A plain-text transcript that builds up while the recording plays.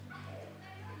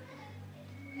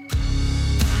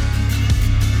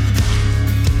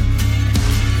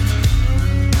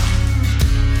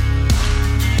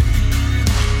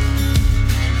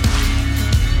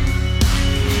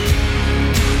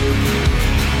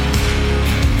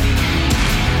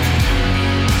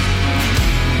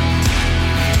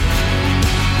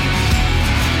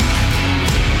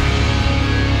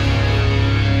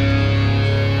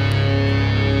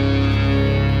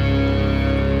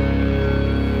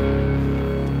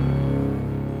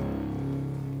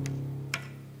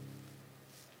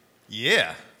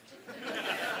Yeah.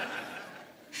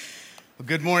 Well,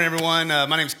 good morning, everyone.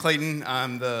 My name's Clayton.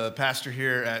 I'm the pastor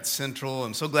here at Central.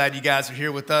 I'm so glad you guys are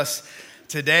here with us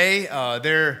today.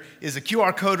 There is a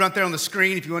QR code right there on the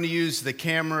screen if you want to use the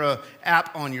camera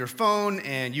app on your phone,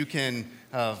 and you can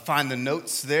find the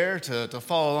notes there to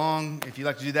follow along. If you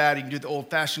like to do that, you can do it the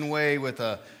old-fashioned way with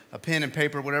a pen and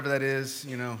paper, whatever that is,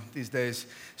 these days.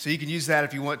 So you can use that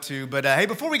if you want to. But hey,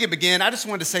 before we begin, I just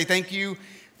wanted to say thank you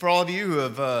for all of you who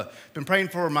have been praying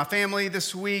for my family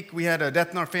this week. We had a death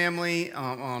in our family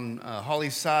on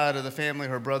Holly's side of the family.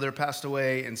 Her brother passed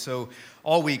away, and so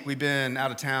all week we've been out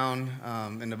of town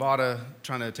in Nevada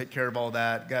trying to take care of all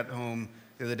that. Got home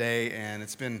the other day, and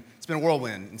it's been a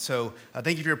whirlwind. And so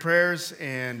thank you for your prayers,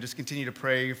 and just continue to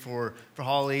pray for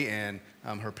Holly and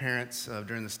her parents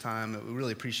during this time. We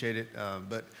really appreciate it.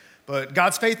 But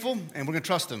God's faithful, and we're going to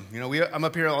trust Him. I'm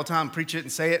up here all the time, preach it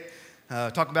and say it.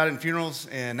 Talk about it in funerals,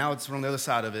 and now we're on the other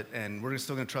side of it, and we're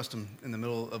still going to trust Him in the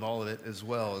middle of all of it as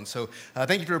well. And so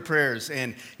thank you for your prayers.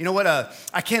 And you know what?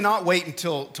 I cannot wait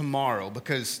until tomorrow,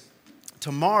 because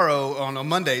tomorrow on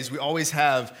Mondays, we always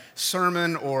have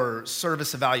sermon or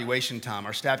service evaluation time.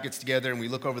 Our staff gets together, and we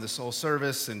look over the whole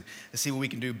service and see what we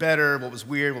can do better, what was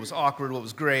weird, what was awkward, what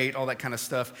was great, all that kind of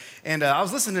stuff. And I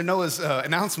was listening to Noah's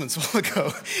announcements a while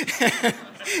ago,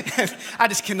 and I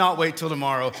just cannot wait till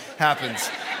tomorrow happens.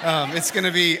 It's going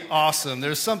to be awesome.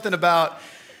 There's something about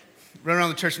running around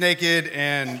the church naked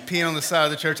and peeing on the side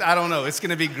of the church. I don't know. It's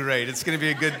going to be great. It's going to be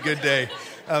a good day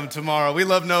tomorrow. We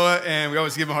love Noah, and we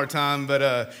always give him a hard time,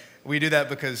 but we do that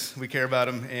because we care about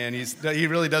him, and he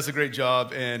really does a great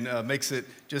job and makes it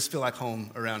just feel like home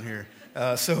around here.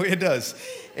 So it does.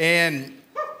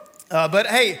 But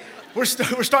hey, we're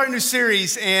starting a new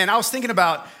series, and I was thinking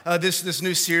about this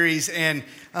new series, and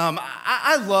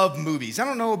I love movies. I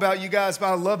don't know about you guys, but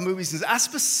I love movies. I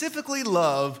specifically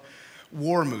love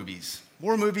war movies.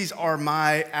 War movies are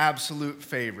my absolute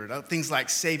favorite. Things like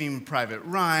Saving Private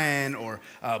Ryan or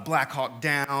Black Hawk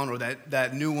Down, or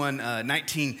that new one,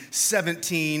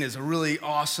 1917, is a really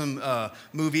awesome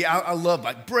movie. I love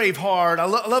like Braveheart. I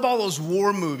love all those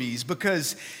war movies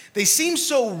because they seem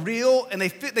so real, and they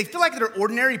feel like they're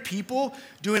ordinary people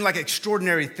doing like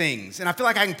extraordinary things. And I feel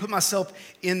like I can put myself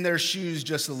in their shoes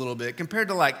just a little bit compared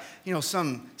to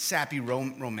some sappy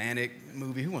romantic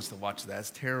movie. Who wants to watch that?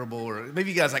 It's terrible. Or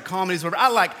maybe you guys like comedies or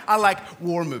whatever. I like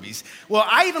war movies. Well,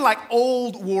 I even like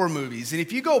old war movies. And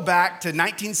if you go back to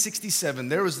 1967,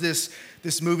 there was this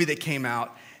movie that came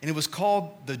out, and it was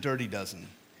called The Dirty Dozen.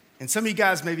 And some of you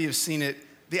guys maybe have seen it.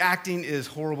 The acting is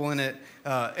horrible in it,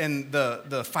 and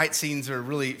the fight scenes are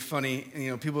really funny.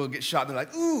 And, people get shot, and they're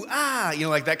like, ooh, ah,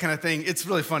 like that kind of thing. It's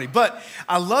really funny. But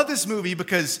I love this movie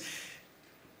because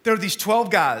there were these 12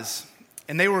 guys,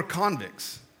 and they were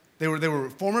convicts. They were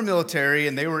former military,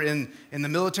 and they were in the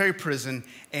military prison,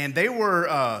 and they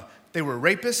were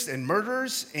rapists and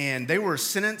murderers, and they were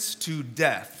sentenced to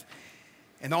death.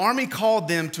 And the Army called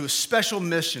them to a special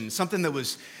mission, something that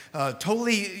was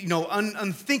totally,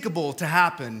 unthinkable to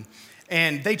happen.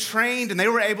 And they trained, and they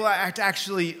were able to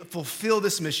actually fulfill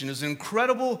this mission. It was an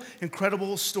incredible,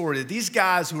 incredible story that these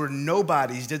guys who were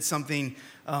nobodies did something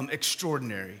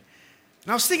extraordinary. And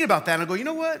I was thinking about that, and I go, you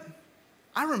know what?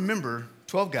 I remember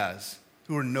 12 guys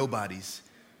who were nobodies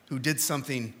who did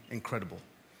something incredible.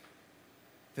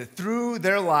 That through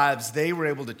their lives, they were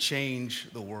able to change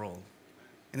the world.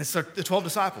 And it's the 12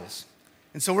 disciples.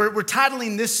 And so we're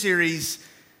titling this series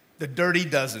The Dirty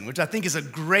Dozen, which I think is a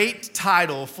great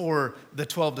title for the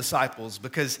 12 disciples,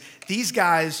 because these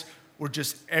guys were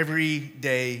just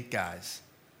everyday guys.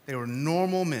 They were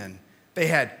normal men. They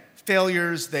had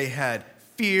failures. They had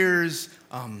fears.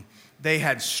 They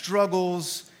had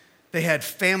struggles. They had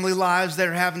family lives they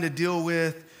were having to deal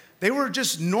with. They were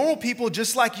just normal people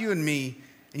just like you and me,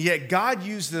 and yet God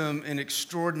used them in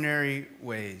extraordinary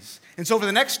ways. And so for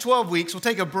the next 12 weeks, we'll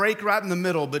take a break right in the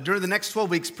middle, but during the next 12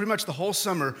 weeks, pretty much the whole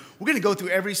summer, we're going to go through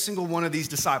every single one of these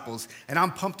disciples, and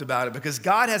I'm pumped about it because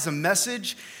God has a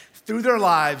message through their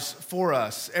lives for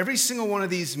us. Every single one of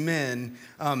these men,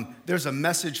 there's a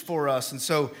message for us,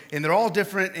 and they're all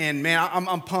different, and man,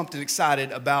 I'm pumped and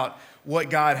excited about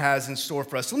what God has in store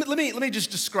for us. So let me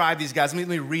just describe these guys. Let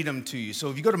me read them to you.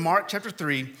 So if you go to Mark chapter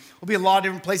 3, we'll be a lot of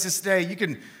different places today. You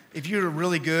can, if you're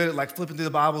really good at like flipping through the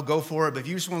Bible, go for it. But if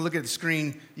you just want to look at the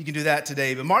screen, you can do that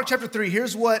today. But Mark chapter 3,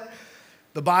 here's what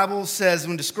the Bible says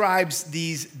when it describes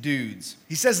these dudes.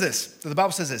 He says this, so the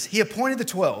Bible says this: He appointed the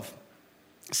 12,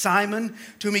 Simon,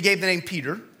 to whom he gave the name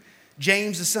Peter,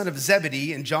 James the son of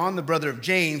Zebedee, and John the brother of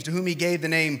James, to whom he gave the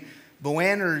name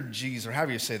Boanerges, or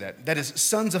however you say that. That is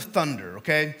sons of thunder,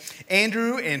 okay?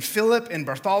 Andrew and Philip and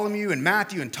Bartholomew and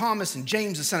Matthew and Thomas and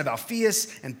James, the son of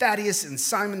Alphaeus and Thaddeus and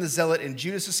Simon the Zealot and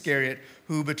Judas Iscariot,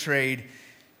 who betrayed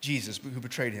Jesus, who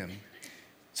betrayed him.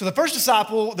 So the first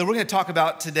disciple that we're going to talk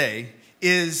about today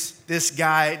is this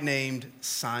guy named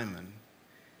Simon.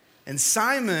 And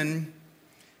Simon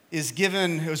is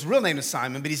given, his real name is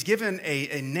Simon, but he's given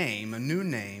a name, a new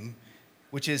name,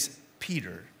 which is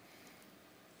Peter.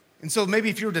 And so maybe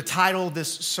if you were to title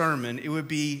this sermon, it would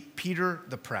be Peter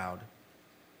the Proud.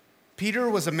 Peter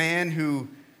was a man who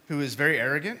is very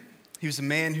arrogant. He was a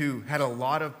man who had a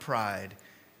lot of pride,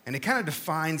 and it kind of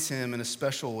defines him in a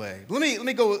special way. Let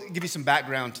me go give you some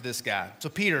background to this guy. So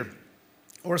Peter,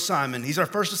 or Simon, he's our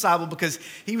first disciple because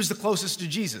he was the closest to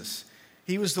Jesus.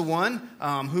 He was the one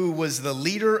who was the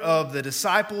leader of the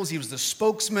disciples. He was the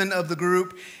spokesman of the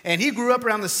group. And he grew up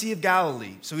around the Sea of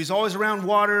Galilee. So he's always around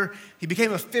water. He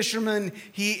became a fisherman.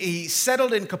 He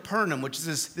settled in Capernaum, which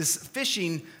is this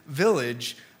fishing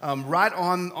village right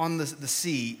on the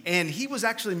sea. And he was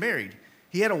actually married.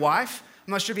 He had a wife.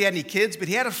 I'm not sure if he had any kids, but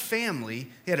he had a family.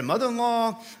 He had a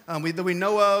mother-in-law that we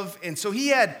know of. And so he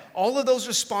had all of those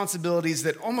responsibilities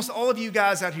that almost all of you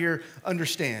guys out here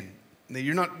understand.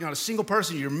 You're not a single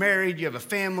person, you're married, you have a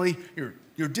family,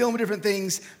 you're dealing with different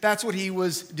things. That's what he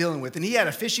was dealing with. And he had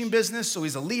a fishing business, so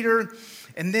he's a leader.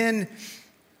 And then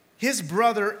his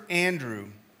brother Andrew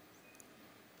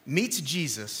meets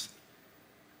Jesus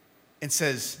and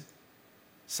says,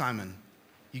 Simon,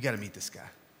 you got to meet this guy.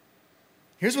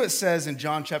 Here's what it says in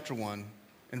John chapter 1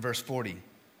 and verse 40. It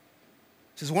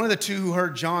says, one of the two who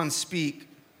heard John speak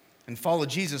and followed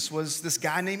Jesus was this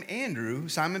guy named Andrew,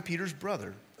 Simon Peter's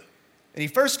brother. And he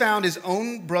first found his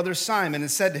own brother Simon and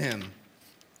said to him,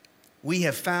 we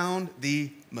have found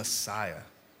the Messiah,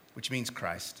 which means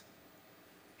Christ.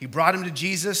 He brought him to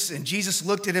Jesus, and Jesus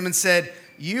looked at him and said,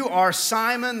 you are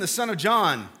Simon, the son of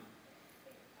John,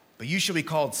 but you shall be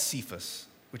called Cephas,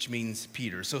 which means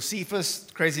Peter. So Cephas,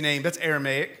 crazy name, that's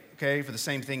Aramaic, okay, for the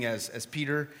same thing as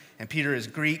Peter, and Peter is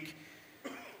Greek.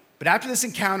 But after this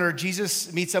encounter,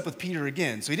 Jesus meets up with Peter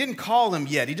again. So he didn't call him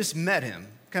yet, he just met him,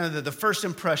 kind of the first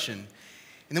impression.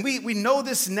 And then we know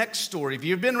this next story. If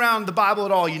you've been around the Bible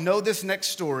at all, you know this next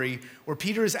story where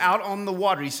Peter is out on the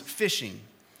water. He's fishing.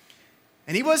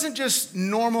 And he wasn't just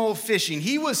normal fishing.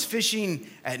 He was fishing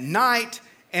at night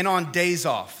and on days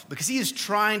off because he is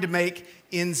trying to make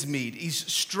ends meet. He's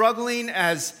struggling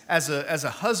as a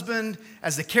husband,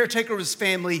 as the caretaker of his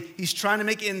family. He's trying to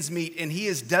make ends meet, and he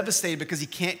is devastated because he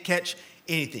can't catch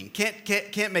anything,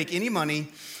 can't make any money.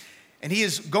 And he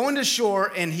is going to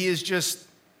shore, and he's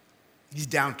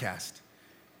downcast.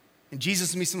 And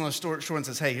Jesus meets him on the shore and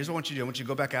says, hey, here's what I want you to do. I want you to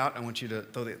go back out. I want you to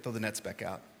throw the nets back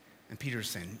out. And Peter's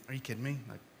saying, are you kidding me?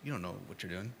 Like, you don't know what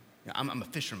you're doing. I'm a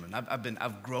fisherman.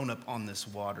 I've grown up on this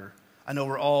water. I know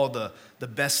where all the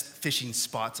best fishing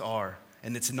spots are,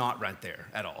 and it's not right there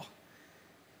at all.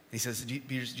 And he says,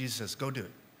 Jesus says, go do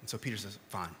it. And so Peter says,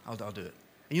 fine, I'll do it.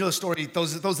 And you know the story, he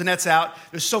throws the nets out.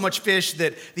 There's so much fish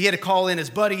that he had to call in his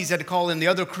buddies, he had to call in the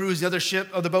other crews, the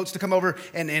other boats to come over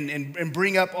and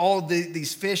bring up all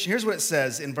these fish. And here's what it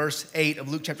says in verse 8 of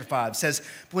Luke chapter 5. It says,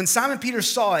 when Simon Peter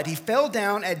saw it, he fell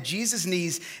down at Jesus'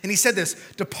 knees and he said this,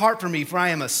 depart from me, for I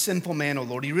am a sinful man, O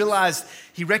Lord. He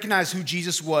recognized who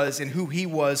Jesus was and who he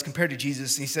was compared to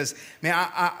Jesus. And he says, man,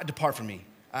 I depart from me.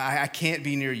 I can't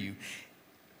be near you.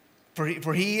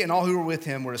 For he and all who were with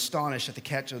him were astonished at the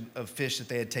catch of fish that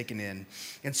they had taken in.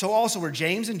 And so also were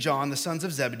James and John, the sons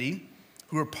of Zebedee,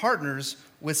 who were partners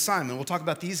with Simon. We'll talk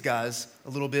about these guys a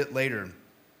little bit later.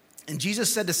 And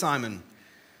Jesus said to Simon,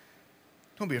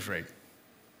 don't be afraid.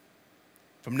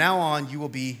 From now on, you will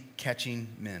be catching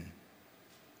men.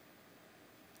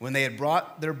 When they had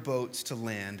brought their boats to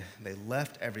land, they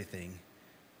left everything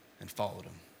and followed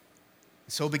him.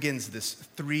 So begins this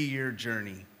 3-year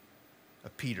journey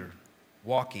of Peter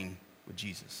walking with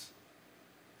Jesus.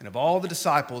 And of all the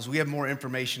disciples, we have more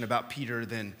information about Peter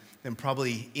than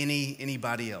probably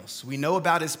anybody else. We know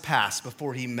about his past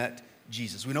before he met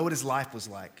Jesus. We know what his life was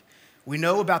like. We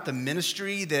know about the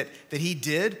ministry that he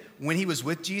did when he was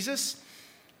with Jesus.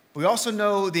 We also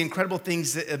know the incredible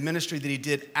things of ministry that he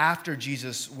did after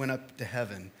Jesus went up to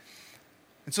heaven.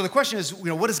 And so the question is,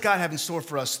 what does God have in store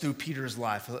for us through Peter's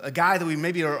life? A guy that we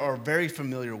maybe are very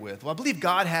familiar with. Well, I believe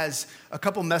God has a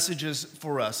couple messages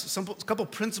for us, a couple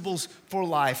principles for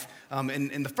life.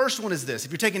 And the first one is this.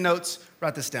 If you're taking notes,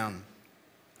 write this down.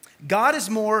 God is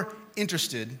more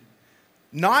interested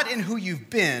not in who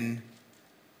you've been,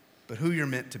 but who you're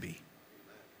meant to be.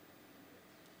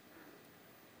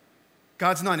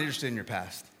 God's not interested in your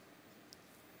past.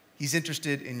 He's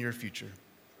interested in your future.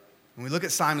 When we look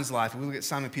at Simon's life, when we look at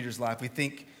Simon Peter's life, we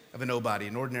think of a nobody,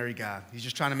 an ordinary guy. He's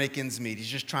just trying to make ends meet. He's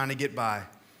just trying to get by.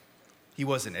 He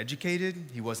wasn't educated.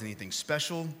 He wasn't anything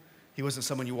special. He wasn't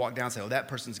someone you walk down and say, oh, that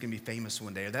person's going to be famous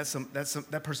one day, or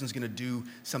that person's going to do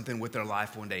something with their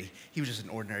life one day. He was just an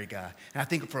ordinary guy. And I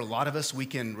think for a lot of us, we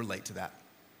can relate to that.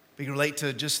 We can relate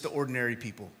to just the ordinary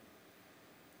people.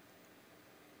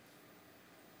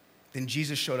 Then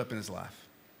Jesus showed up in his life.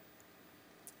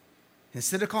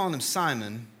 Instead of calling him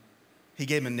Simon, he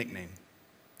gave him a nickname.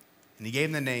 And he gave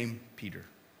him the name Peter.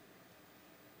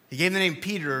 He gave him the name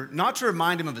Peter, not to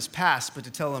remind him of his past, but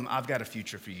to tell him, I've got a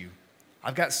future for you.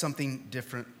 I've got something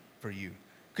different for you.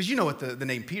 Because you know what the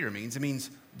name Peter means. It means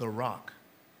the rock.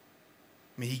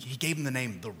 I mean, he gave him the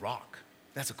name the rock.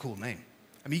 That's a cool name.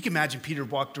 I mean, you can imagine Peter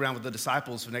walked around with the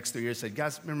disciples for the next 3 years and said,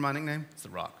 guys, remember my nickname? It's the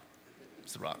rock.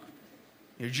 It's the rock.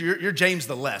 You're James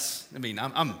the Less. I mean,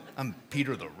 I'm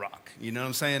Peter the Rock. You know what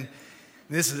I'm saying?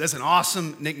 That's an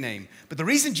awesome nickname. But the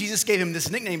reason Jesus gave him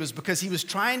this nickname is because he was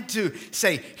trying to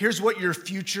say, here's what your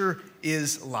future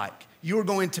is like. You're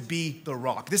going to be the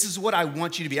rock. This is what I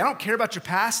want you to be. I don't care about your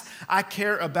past. I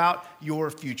care about your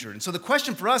future. And so the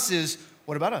question for us is,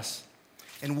 what about us?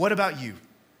 And what about you?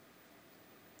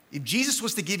 If Jesus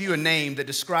was to give you a name that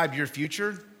described your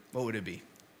future, what would it be?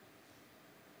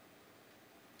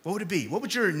 What would it be? What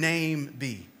would your name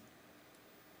be?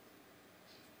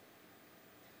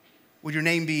 Would your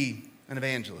name be an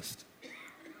evangelist?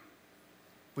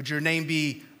 Would your name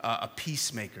be a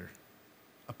peacemaker,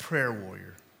 a prayer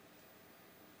warrior,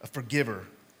 a forgiver,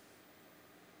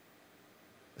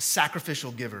 a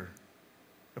sacrificial giver,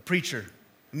 a preacher,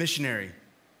 a missionary?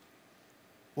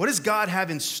 What does God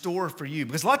have in store for you?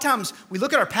 Because a lot of times we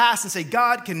look at our past and say,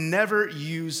 God can never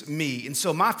use me. And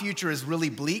so my future is really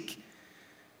bleak.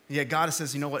 And yet God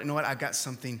says, you know what? I've got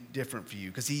something different for you.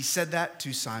 Because he said that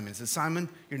to Simon. He said, Simon,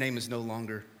 your name is no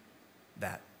longer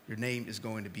that. Your name is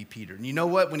going to be Peter. And you know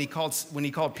what? When he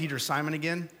called Peter Simon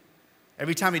again,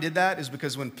 every time he did that is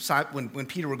because when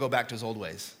Peter would go back to his old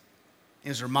ways, he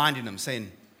was reminding him,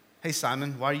 saying, hey,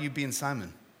 Simon, why are you being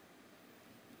Simon?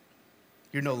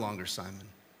 You're no longer Simon.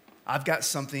 I've got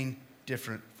something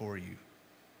different for you.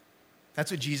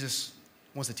 That's what Jesus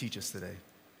wants to teach us today.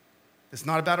 It's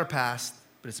not about our past,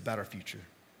 but it's about our future.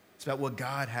 It's about what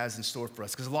God has in store for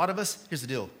us. Because a lot of us, here's the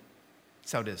deal.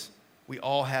 That's how it is. We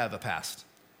all have a past.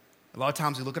 A lot of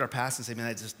times we look at our past and say,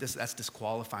 man, that's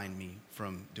disqualifying me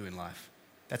from doing life.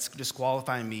 That's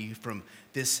disqualifying me from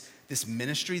this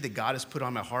ministry that God has put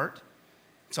on my heart.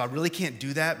 So I really can't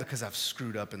do that because I've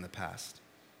screwed up in the past.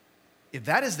 If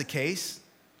that is the case,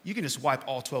 you can just wipe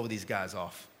all 12 of these guys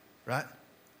off, right?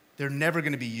 They're never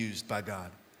going to be used by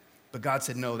God. But God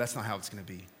said, no, that's not how it's going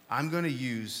to be. I'm going to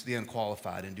use the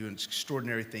unqualified and do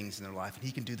extraordinary things in their life, and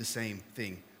he can do the same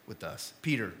thing with us.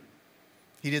 Peter,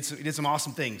 he did some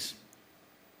awesome things.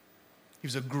 He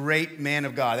was a great man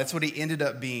of God. That's what he ended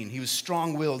up being. He was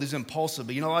strong-willed. He was impulsive.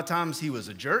 But you know, a lot of times he was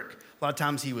a jerk. A lot of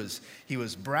times he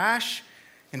was brash.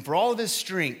 And for all of his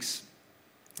strengths,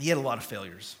 he had a lot of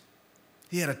failures.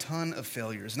 He had a ton of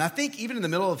failures. And I think even in the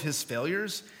middle of his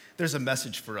failures, there's a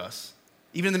message for us.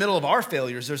 Even in the middle of our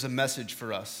failures, there's a message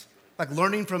for us. Like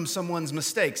learning from someone's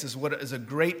mistakes is a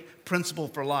great principle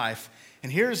for life.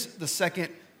 And here's the second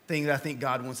thing that I think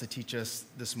God wants to teach us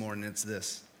this morning. It's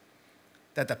this,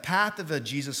 that the path of a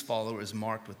Jesus follower is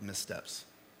marked with missteps.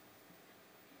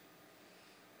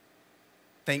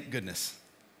 Thank goodness.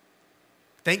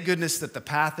 Thank goodness that the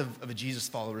path of a Jesus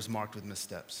follower is marked with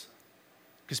missteps.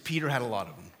 Because Peter had a lot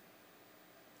of them.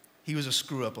 He was a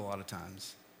screw up a lot of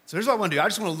times. So here's what I want to do. I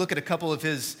just want to look at a couple of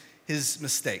his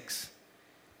mistakes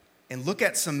and look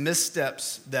at some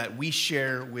missteps that we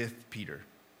share with Peter.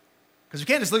 Because we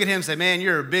can't just look at him and say, man,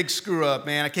 you're a big screw up,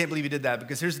 man. I can't believe you did that.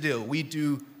 Because here's the deal. We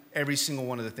do every single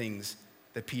one of the things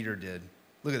that Peter did.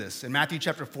 Look at this. In Matthew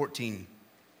chapter 14,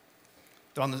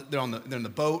 they're in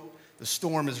the boat. The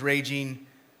storm is raging.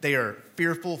 They are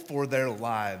fearful for their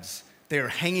lives. They are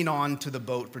hanging on to the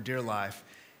boat for dear life.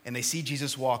 And they see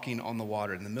Jesus walking on the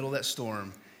water in the middle of that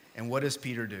storm. And what does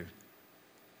Peter do?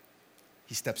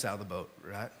 He steps out of the boat,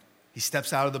 right? He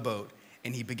steps out of the boat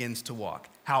and he begins to walk.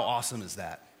 How awesome is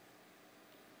that?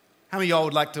 How many of y'all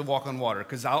would like to walk on water?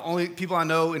 Because the only people I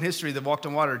know in history that walked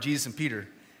on water are Jesus and Peter.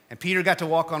 And Peter got to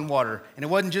walk on water. And it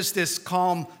wasn't just this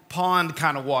calm pond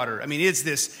kind of water. I mean, it's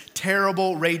this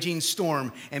terrible, raging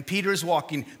storm. And Peter is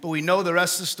walking, but we know the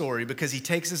rest of the story because he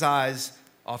takes his eyes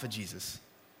off of Jesus.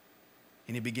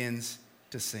 And he begins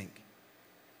to sink.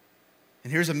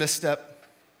 And here's a misstep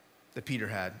that Peter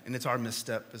had, and it's our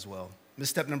misstep as well.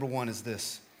 Misstep number one is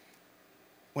this: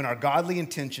 when our godly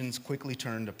intentions quickly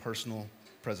turn to personal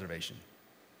preservation.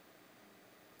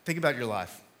 Think about your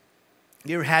life.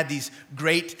 You ever had these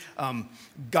great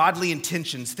godly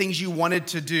intentions, things you wanted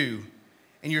to do,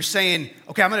 and you're saying,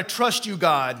 okay, I'm going to trust you,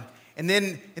 God. And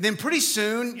then pretty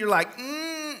soon you're like,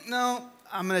 no,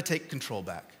 I'm going to take control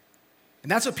back.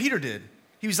 And that's what Peter did.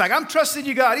 He was like, I'm trusting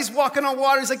you, God. He's walking on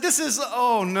water. He's like,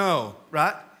 oh no,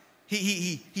 right?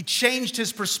 He changed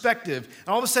his perspective. And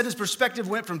all of a sudden his perspective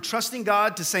went from trusting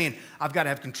God to saying, I've got to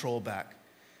have control back.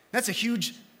 That's a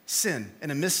huge sin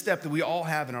and a misstep that we all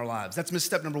have in our lives. That's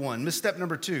misstep number one. Misstep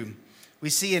number two, we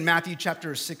see in Matthew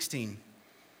chapter 16.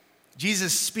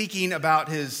 Jesus speaking about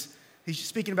his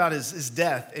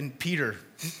death, and Peter,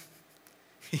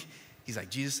 he's like,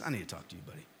 Jesus, I need to talk to you,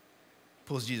 buddy.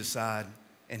 Pulls Jesus aside,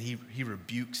 and he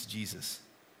rebukes Jesus.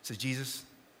 Says, Jesus,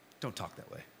 don't talk that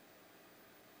way.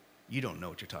 You don't know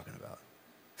what you're talking about.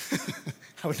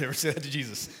 I would never say that to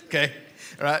Jesus, okay?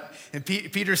 All right? And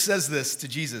Peter says this to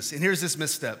Jesus, and here's this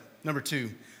misstep. Number two,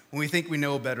 when we think we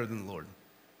know better than the Lord.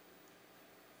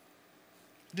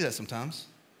 We do that sometimes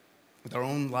with our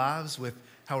own lives, with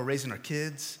how we're raising our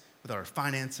kids, with our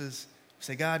finances. We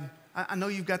say, God, I know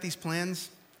you've got these plans,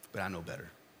 but I know better.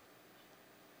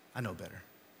 I know better.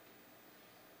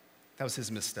 That was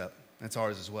his misstep. That's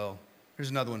ours as well. Here's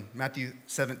another one, Matthew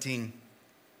 17.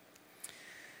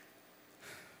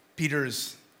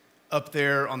 Peter's up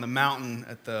there on the mountain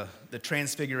at the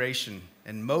Transfiguration,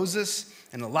 and Moses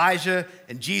and Elijah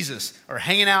and Jesus are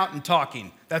hanging out and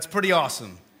talking. That's pretty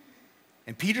awesome.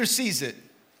 And Peter sees it,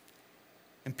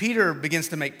 and Peter begins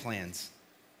to make plans.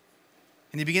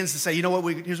 And he begins to say, you know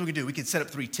what, here's what we can do. We can set up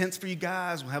 3 tents for you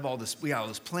guys. We'll have we got all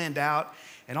this planned out.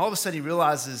 And all of a sudden he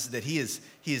realizes that he has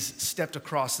stepped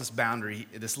across this boundary,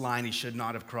 this line he should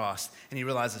not have crossed. And he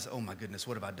realizes, oh my goodness,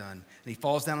 what have I done? And he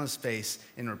falls down on his face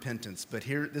in repentance. But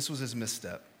this was his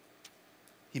misstep.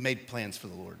 He made plans for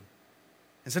the Lord.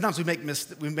 And sometimes we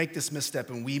make this misstep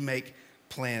and we make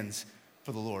plans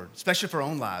for the Lord, especially for our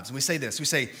own lives. And we say this, we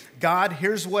say, God,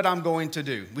 here's what I'm going to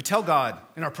do. We tell God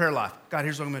in our prayer life, God,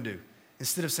 here's what I'm going to do.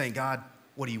 Instead of saying, God,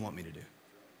 what do you want me to do?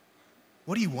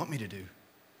 What do you want me to do?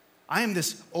 I am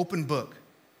this open book.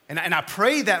 And I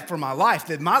pray that for my life,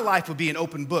 that my life would be an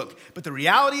open book. But the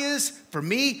reality is, for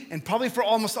me, and probably for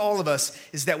almost all of us,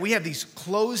 is that we have these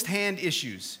closed hand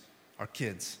issues. Our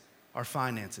kids, our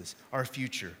finances, our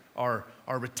future, our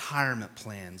retirement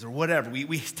plans, or whatever.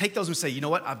 We take those and say, you know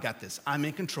what, I've got this. I'm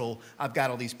in control. I've got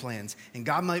all these plans. And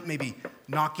God might be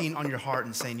knocking on your heart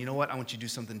and saying, you know what, I want you to do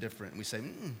something different. And we say,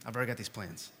 I've already got these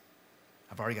plans.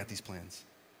 I've already got these plans.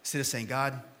 Instead of saying,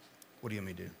 God, what do you want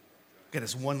me to do? I've got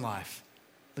this one life.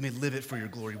 Let me live it for your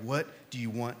glory. What do you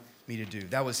want me to do?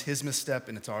 That was his misstep,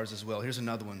 and it's ours as well. Here's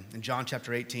another one. In John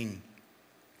chapter 18,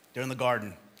 they're in the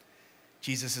garden.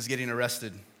 Jesus is getting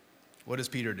arrested. What does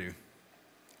Peter do?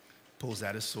 Pulls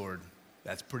out his sword.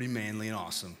 That's pretty manly and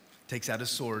awesome. Takes out his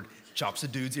sword, chops a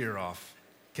dude's ear off.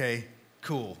 Okay,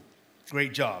 cool.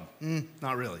 Great job.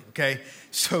 Not really, okay?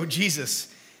 So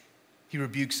Jesus, he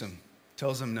rebukes him,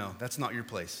 tells him, no, that's not your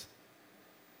place.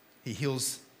 He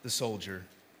heals the soldier.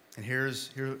 And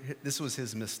this was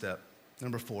his misstep.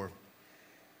 Number 4,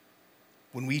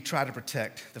 when we try to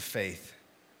protect the faith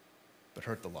but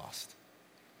hurt the lost.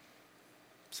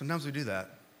 Sometimes we do that.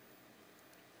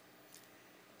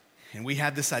 And we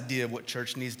have this idea of what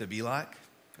church needs to be like,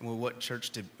 and we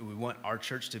want our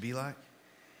church to be like.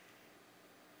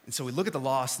 And so we look at the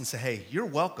lost and say, hey, you're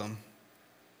welcome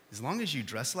as long as you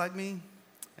dress like me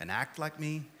and act like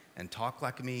me and talk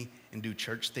like me and do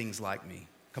church things like me.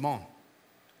 Come on.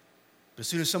 But as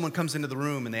soon as someone comes into the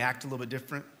room and they act a little bit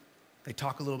different, they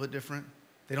talk a little bit different,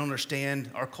 they don't understand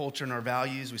our culture and our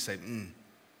values, we say,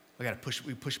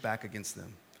 we push back against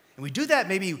them. And we do that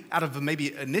maybe out of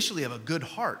initially of a good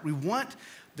heart. We want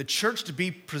the church to be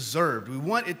preserved. We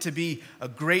want it to be a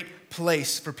great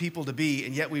place for people to be,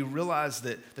 and yet we realize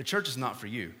that the church is not for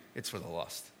you, it's for the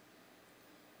lost.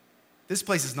 This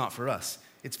place is not for us,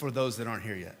 it's for those that aren't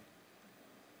here yet.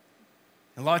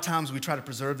 And a lot of times we try to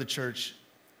preserve the church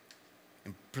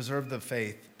and preserve the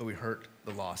faith, but we hurt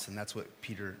the lost, and that's what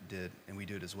Peter did, and we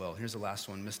do it as well. Here's the last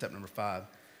one, misstep number 5.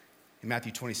 In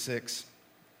Matthew 26,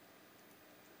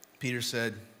 Peter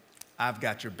said, I've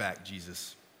got your back,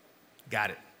 Jesus.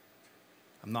 Got it.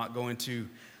 I'm not going to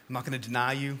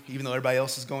deny you, even though everybody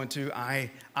else is going to.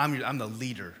 I'm the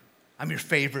leader. I'm your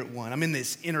favorite one. I'm in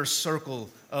this inner circle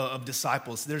of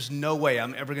disciples. There's no way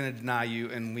I'm ever going to deny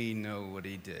you, and we know what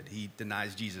he did. He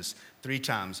denies Jesus 3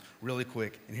 times really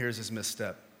quick, and here's his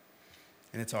misstep,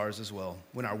 and it's ours as well.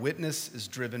 When our witness is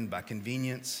driven by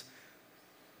convenience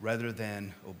rather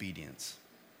than obedience.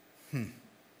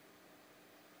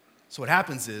 So what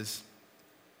happens is,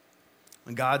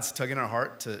 when God's tugging our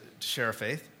heart to share our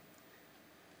faith,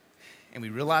 and we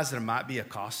realize there might be a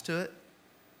cost to it,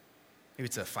 Maybe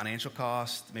it's a financial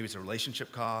cost. Maybe it's a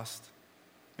relationship cost.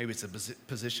 Maybe it's a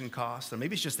position cost. Or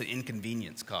maybe it's just an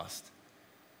inconvenience cost.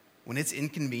 When it's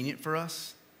inconvenient for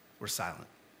us, we're silent.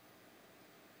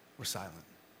 We're silent.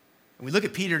 And we look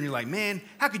at Peter and you're like, man,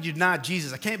 how could you deny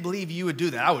Jesus? I can't believe you would do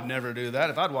that. I would never do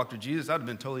that. If I'd walked with Jesus, I'd have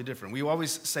been totally different. We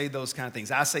always say those kind of things.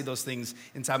 I say those things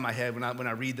inside my head when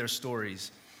I read their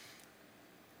stories.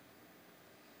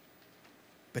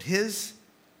 But his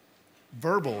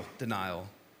verbal denial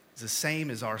is the same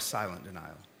as our silent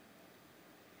denial.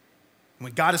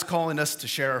 When God is calling us to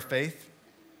share our faith,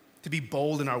 to be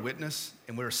bold in our witness,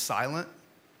 and we're silent,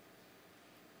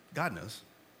 God knows.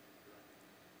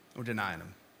 We're denying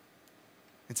him.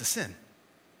 It's a sin.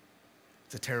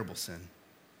 It's a terrible sin.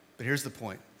 But here's the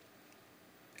point.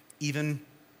 Even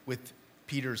with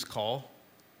Peter's call,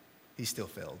 he still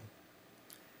failed.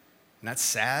 And that's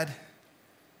sad,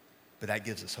 but that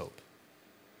gives us hope.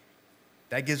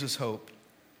 That gives us hope.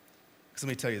 Because let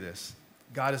me tell you this.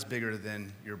 God is bigger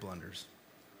than your blunders.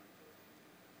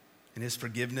 And his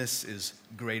forgiveness is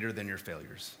greater than your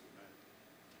failures.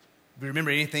 If we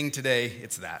remember anything today,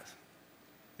 it's that.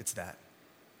 It's that.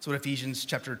 That's what Ephesians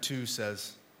chapter 2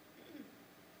 says. It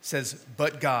says,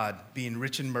 but God, being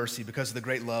rich in mercy, because of the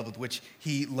great love with which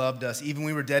he loved us, even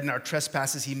when we were dead in our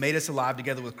trespasses, he made us alive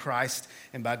together with Christ,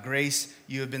 and by grace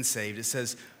you have been saved. It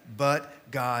says, but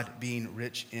God, being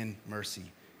rich in mercy.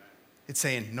 It's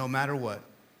saying, no matter what,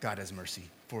 God has mercy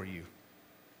for you.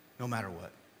 No matter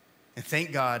what. And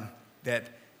thank God that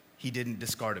he didn't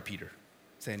discard a Peter,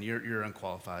 saying, you're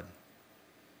unqualified.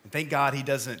 And thank God he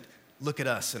doesn't look at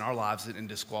us in our lives and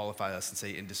disqualify us and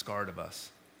say, and discard of us.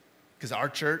 Because our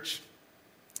church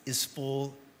is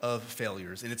full of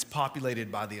failures, and it's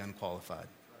populated by the unqualified.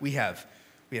 We have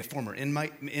former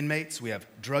inmates, we have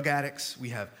drug addicts, we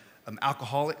have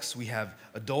alcoholics, we have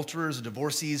adulterers,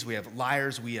 divorcees, we have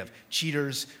liars, we have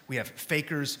cheaters, we have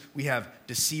fakers, we have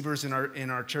deceivers in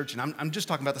our church. And I'm just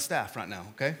talking about the staff right now,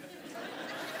 okay?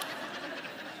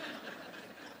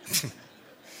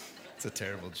 It's a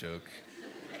terrible joke.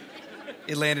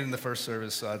 It landed in the first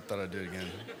service, so I thought I'd do it again.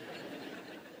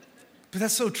 But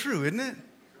that's so true, isn't it?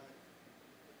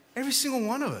 Every single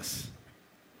one of us.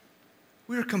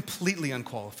 We are completely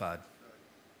unqualified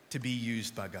to be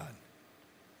used by God.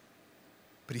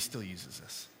 But he still uses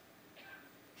us.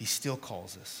 He still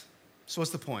calls us. So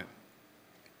what's the point?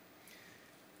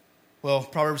 Well,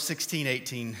 Proverbs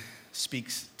 16:18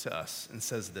 speaks to us and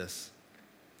says this.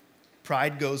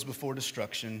 Pride goes before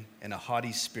destruction, and a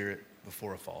haughty spirit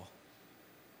before a fall.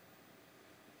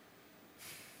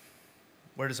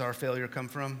 Where does our failure come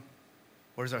from?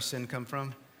 Where does our sin come from?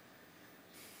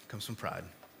 It comes from pride.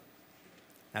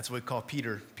 That's what we call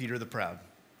Peter the proud,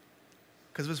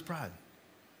 because of his pride.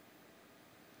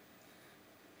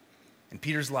 And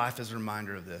Peter's life is a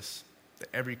reminder of this, that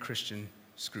every Christian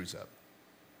screws up.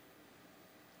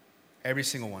 Every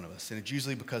single one of us. And it's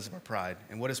usually because of our pride.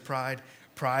 And what is pride?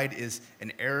 Pride is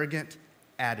an arrogant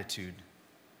attitude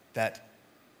that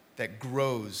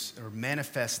grows or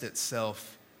manifests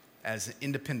itself as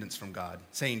independence from God,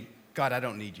 saying, God, I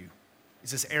don't need you.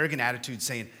 It's this arrogant attitude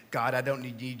saying, God, I don't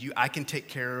need you. I can take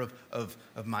care of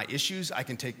my issues. I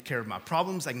can take care of my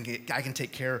problems. I can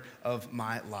take care of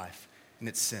my life. And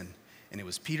it's sin. And it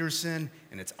was Peter's sin,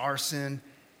 and it's our sin,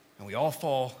 and we all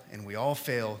fall, and we all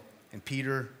fail, and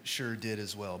Peter sure did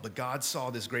as well. But God saw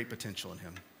this great potential in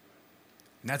him.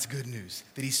 And that's good news,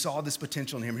 that he saw this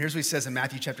potential in him. Here's what he says in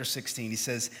Matthew chapter 16. He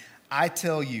says, I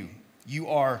tell you, you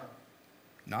are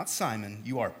not Simon,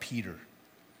 you are Peter.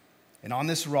 And on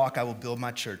this rock I will build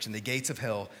my church, and the gates of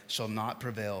hell shall not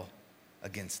prevail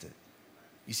against it.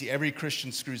 You see, every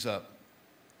Christian screws up,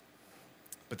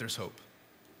 but there's hope.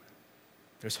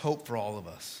 There's hope for all of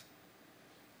us.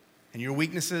 And your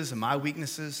weaknesses and my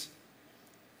weaknesses,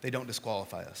 they don't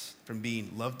disqualify us from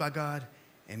being loved by God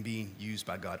and being used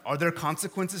by God. Are there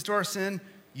consequences to our sin?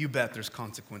 You bet there's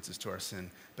consequences to our sin.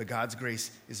 But God's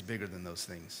grace is bigger than those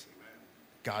things.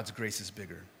 God's grace is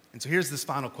bigger. And so here's this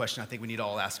final question I think we need to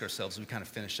all ask ourselves as we kind of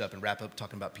finish up and wrap up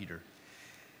talking about Peter.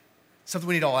 Something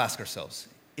we need to all ask ourselves.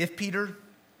 If Peter,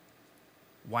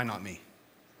 why not me?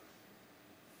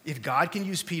 If God can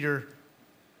use Peter,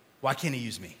 why can't he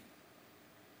use me?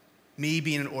 Me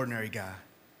being an ordinary guy,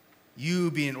 you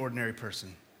being an ordinary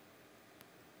person,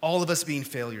 all of us being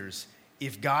failures.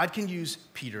 If God can use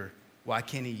Peter, why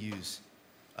can't he use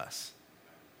us?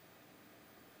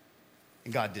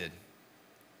 And God did.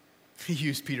 He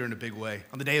used Peter in a big way.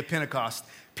 On the day of Pentecost,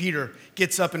 Peter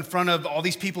gets up in front of all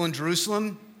these people in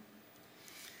Jerusalem,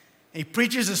 and he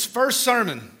preaches his first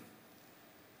sermon,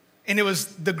 and it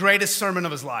was the greatest sermon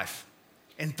of his life.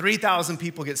 And 3,000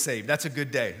 people get saved. That's a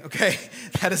good day, okay?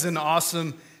 That is an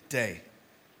awesome day.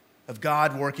 of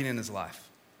God working in his life.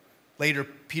 Later,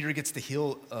 Peter gets to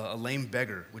heal a lame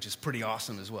beggar, which is pretty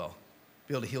awesome as well,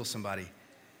 be able to heal somebody.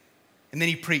 And then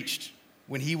he preached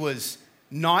when he was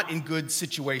not in good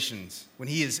situations, when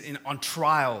he is on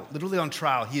trial, literally on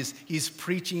trial. He is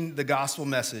preaching the gospel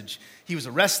message. He was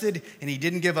arrested and he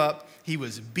didn't give up. He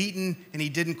was beaten and he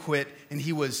didn't quit. And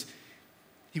he was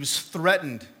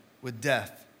threatened with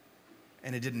death,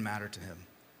 and it didn't matter to him.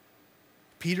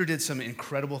 Peter did some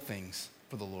incredible things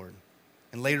for the Lord.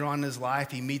 And later on in his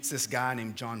life, he meets this guy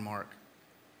named John Mark.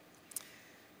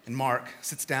 And Mark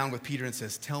sits down with Peter and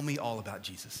says, tell me all about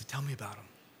Jesus. Tell me about him.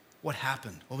 What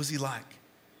happened? What was he like?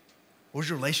 What was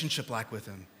your relationship like with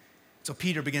him? So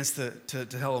Peter begins to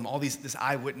tell him all this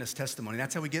eyewitness testimony.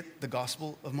 That's how we get the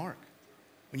Gospel of Mark.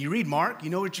 When you read Mark, you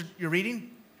know what you're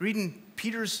reading? You're reading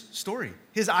Peter's story,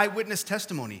 his eyewitness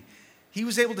testimony. He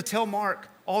was able to tell Mark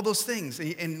all those things,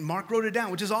 and Mark wrote it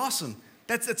down, which is awesome.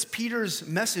 That's Peter's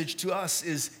message to us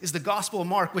is the Gospel of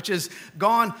Mark, which has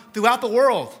gone throughout the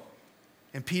world.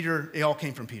 And Peter, it all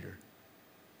came from Peter.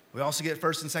 We also get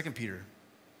 1st and 2nd Peter.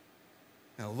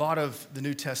 Now, a lot of the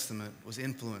New Testament was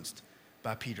influenced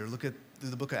by Peter. Look at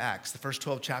the book of Acts, the first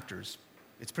 12 chapters.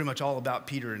 It's pretty much all about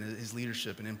Peter and his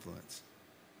leadership and influence.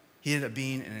 He ended up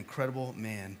being an incredible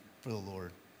man for the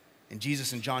Lord. And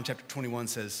Jesus in John chapter 21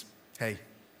 says, hey,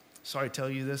 sorry to tell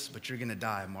you this, but you're going to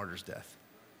die a martyr's death.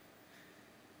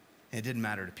 And it didn't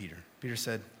matter to Peter. Peter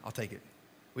said, I'll take it.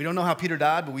 We don't know how Peter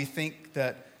died, but we think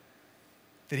that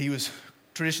he was,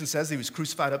 tradition says he was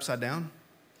crucified upside down.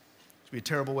 It would be a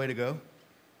terrible way to go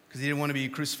because he didn't want to be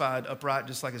crucified upright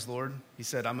just like his Lord. He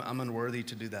said, I'm unworthy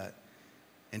to do that.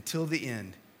 Until the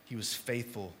end, he was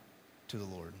faithful to the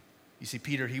Lord. You see,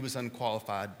 Peter, he was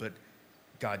unqualified, but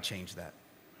God changed that.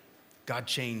 God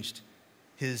changed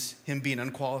him being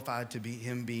unqualified to be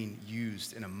him being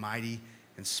used in a mighty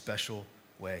and special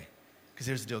way. Because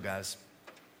here's the deal, guys.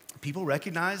 People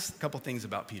recognized a couple things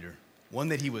about Peter. One,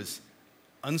 that he was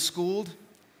unschooled,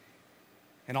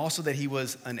 and also that he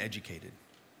was uneducated.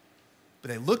 But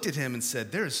they looked at him and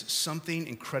said, there is something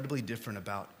incredibly different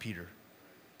about Peter.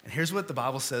 And here's what the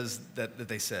Bible says that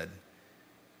they said.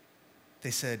 They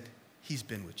said, he's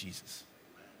been with Jesus.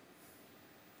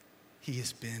 He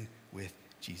has been with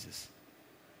Jesus.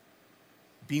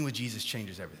 Being with Jesus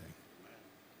changes everything.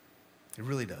 It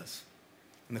really does.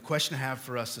 And the question I have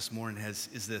for us this morning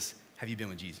is this: have you been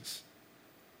with Jesus?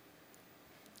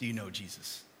 Do you know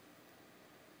Jesus?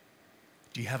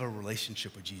 Do you have a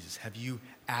relationship with Jesus? Have you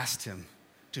asked him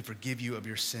to forgive you of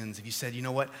your sins? Have you said, you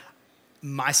know what?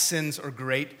 My sins are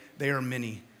great. They are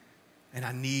many. And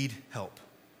I need help.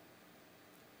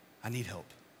 I need help.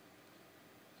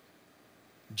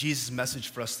 Jesus' message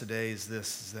for us today is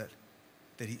this, is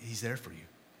that he's there for you.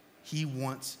 He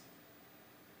wants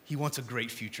a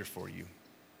great future for you.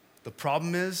 The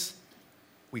problem is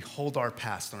we hold our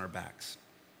past on our backs.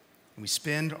 And we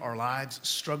spend our lives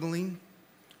struggling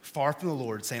far from the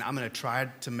Lord, saying, I'm going to try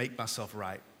to make myself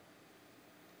right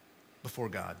before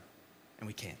God. And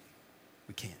we can't.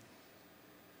 We can't.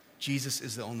 Jesus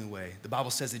is the only way. The Bible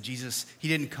says that Jesus, he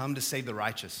didn't come to save the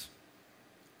righteous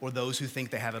or those who think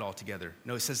they have it all together.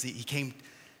 No, it says that he came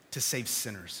to save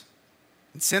sinners.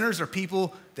 And sinners are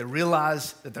people that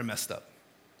realize that they're messed up.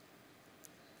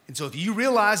 And so if you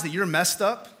realize that you're messed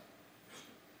up,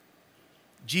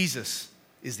 Jesus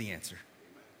is the answer.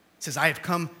 It says, I have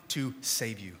come to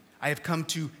save you. I have come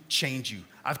to change you.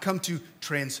 I've come to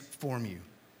transform you.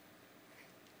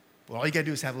 Well, all you got to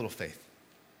do is have a little faith.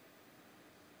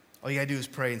 All you got to do is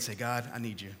pray and say, God, I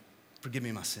need you. Forgive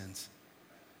me my sins.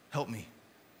 Help me.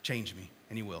 Change me.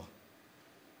 And he will.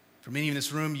 For many in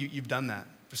this room, you've done that.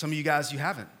 For some of you guys, you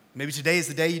haven't. Maybe today is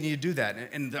the day you need to do that.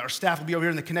 And our staff will be over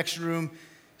here in the connection room.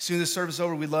 As soon as the service is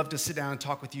over, we'd love to sit down and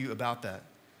talk with you about that.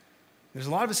 There's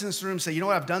a lot of us in this room say, you know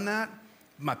what, I've done that.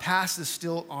 My past is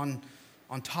still on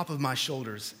top of my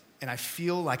shoulders, and I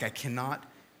feel like I cannot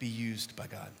be used by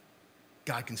God.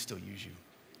 God can still use you.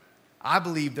 I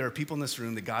believe there are people in this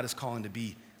room that God is calling to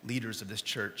be leaders of this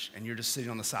church, and you're just sitting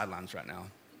on the sidelines right now.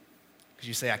 Because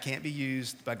you say, I can't be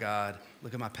used by God.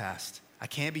 Look at my past. I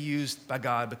can't be used by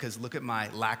God because look at my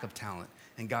lack of talent.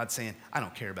 And God's saying, I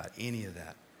don't care about any of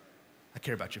that. I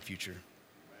care about your future.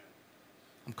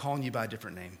 I'm calling you by a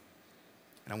different name,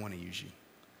 and I want to use you.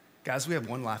 Guys, we have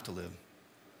one life to live.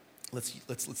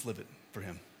 Let's live it for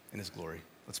him in his glory.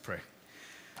 Let's pray.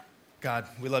 God,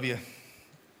 we love you.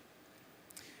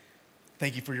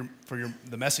 Thank you for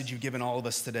the message you've given all of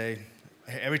us today.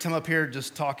 Every time I'm up here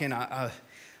just talking, I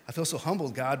feel so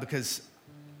humbled, God, because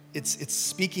it's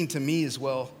speaking to me as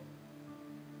well.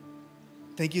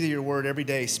 Thank you that your word every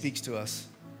day speaks to us.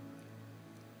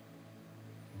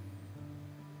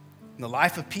 And the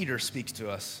life of Peter speaks to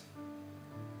us.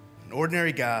 An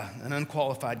ordinary guy, an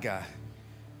unqualified guy,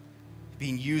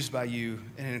 being used by you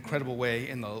in an incredible way,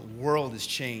 and the world is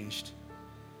changed.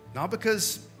 Not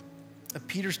because of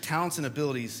Peter's talents and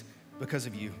abilities, because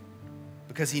of you.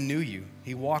 Because he knew you.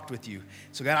 He walked with you.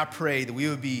 So God, I pray that we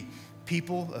would be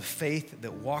people of faith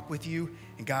that walk with you,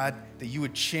 and God, that you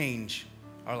would change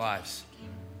our lives.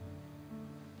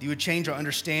 You would change our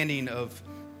understanding of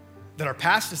that our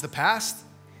past is the past.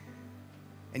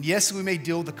 And yes, we may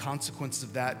deal with the consequences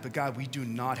of that, but God, we do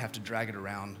not have to drag it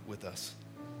around with us.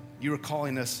 You are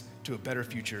calling us to a better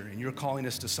future, and you're calling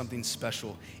us to something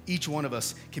special. Each one of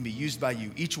us can be used by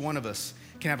you. Each one of us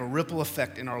can have a ripple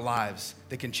effect in our lives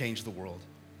that can change the world.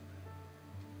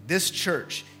 This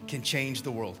church can change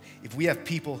the world if we have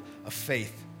people of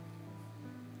faith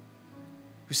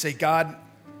who say, God,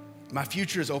 my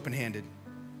future is open-handed.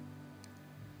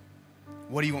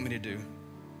 What do you want me to do?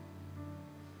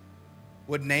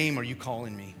 What name are you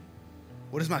calling me?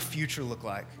 What does my future look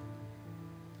like?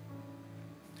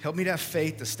 Help me to have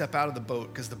faith to step out of the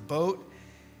boat, because the boat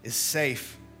is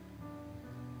safe,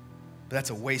 but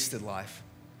that's a wasted life.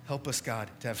 Help us, God,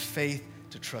 to have faith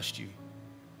to trust you.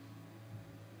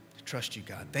 To trust you,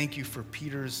 God. Thank you for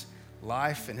Peter's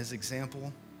life and his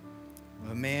example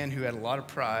of a man who had a lot of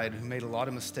pride, who made a lot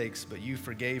of mistakes, but you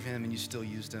forgave him and you still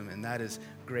used him, and that is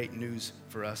great news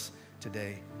for us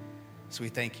today. So we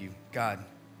thank you. God,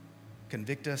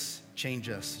 convict us, change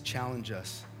us, challenge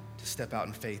us to step out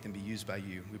in faith and be used by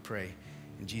you. We pray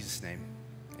in Jesus' name,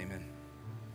 amen.